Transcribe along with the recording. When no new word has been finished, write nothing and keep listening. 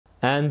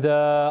And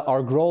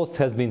our growth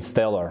has been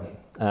stellar.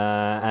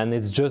 And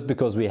it's just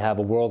because we have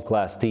a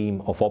world-class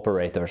team of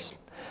operators.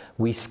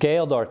 We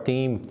scaled our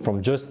team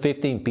from just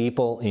 15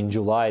 people in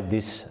July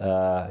this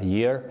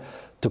year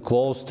to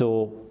close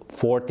to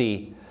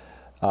 40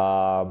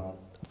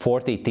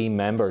 team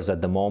members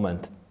at the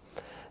moment.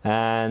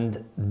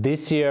 And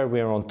this year we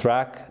are on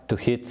track to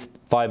hit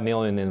 5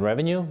 million in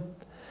revenue.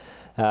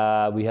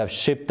 We have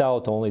shipped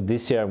out only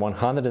this year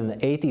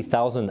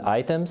 180,000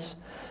 items.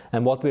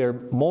 And what we are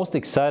most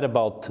excited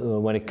about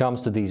when it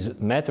comes to these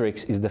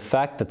metrics is the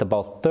fact that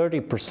about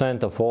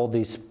 30% of all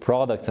these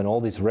products and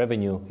all this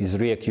revenue is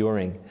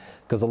reoccurring.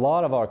 Because a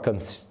lot of our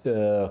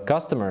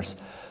customers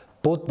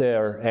put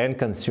their end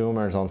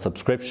consumers on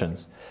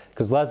subscriptions.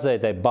 Because let's say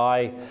they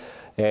buy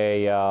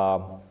a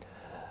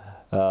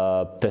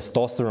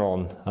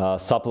testosterone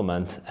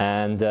supplement,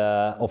 and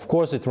of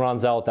course it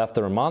runs out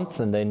after a month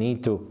and they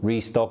need to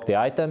restock the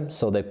item,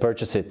 so they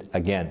purchase it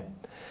again.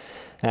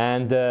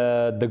 And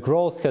the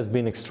growth has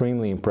been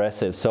extremely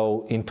impressive.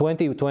 So in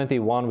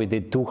 2021 we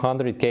did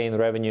 200K in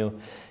revenue,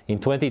 in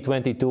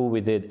 2022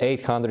 we did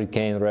 800K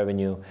in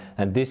revenue,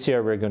 and this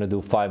year we're going to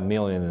do 5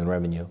 million in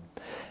revenue.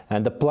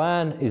 And the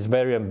plan is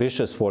very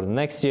ambitious for the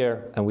next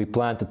year, and we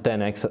plan to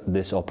 10x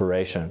this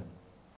operation.